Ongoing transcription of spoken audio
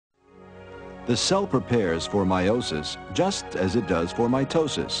The cell prepares for meiosis just as it does for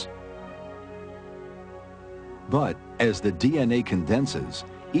mitosis. But as the DNA condenses,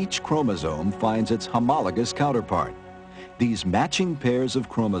 each chromosome finds its homologous counterpart. These matching pairs of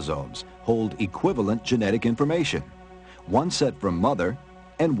chromosomes hold equivalent genetic information, one set from mother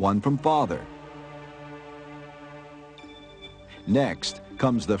and one from father. Next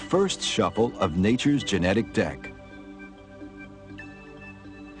comes the first shuffle of nature's genetic deck.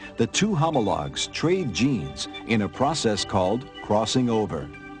 The two homologs trade genes in a process called crossing over.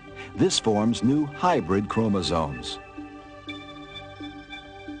 This forms new hybrid chromosomes.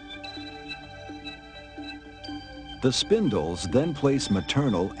 The spindles then place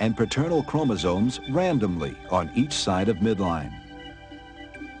maternal and paternal chromosomes randomly on each side of midline.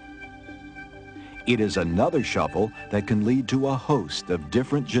 It is another shuffle that can lead to a host of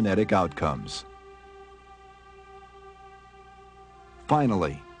different genetic outcomes.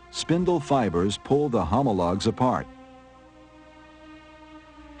 Finally, spindle fibers pull the homologs apart.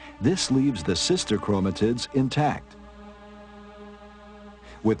 This leaves the sister chromatids intact.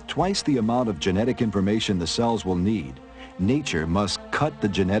 With twice the amount of genetic information the cells will need, nature must cut the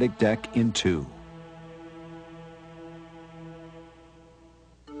genetic deck in two.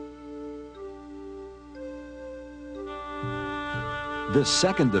 This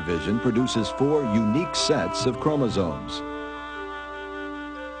second division produces 4 unique sets of chromosomes.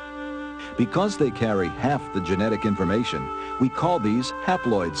 Because they carry half the genetic information, we call these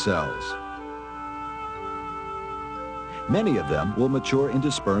haploid cells. Many of them will mature into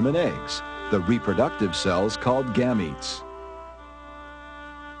sperm and eggs, the reproductive cells called gametes.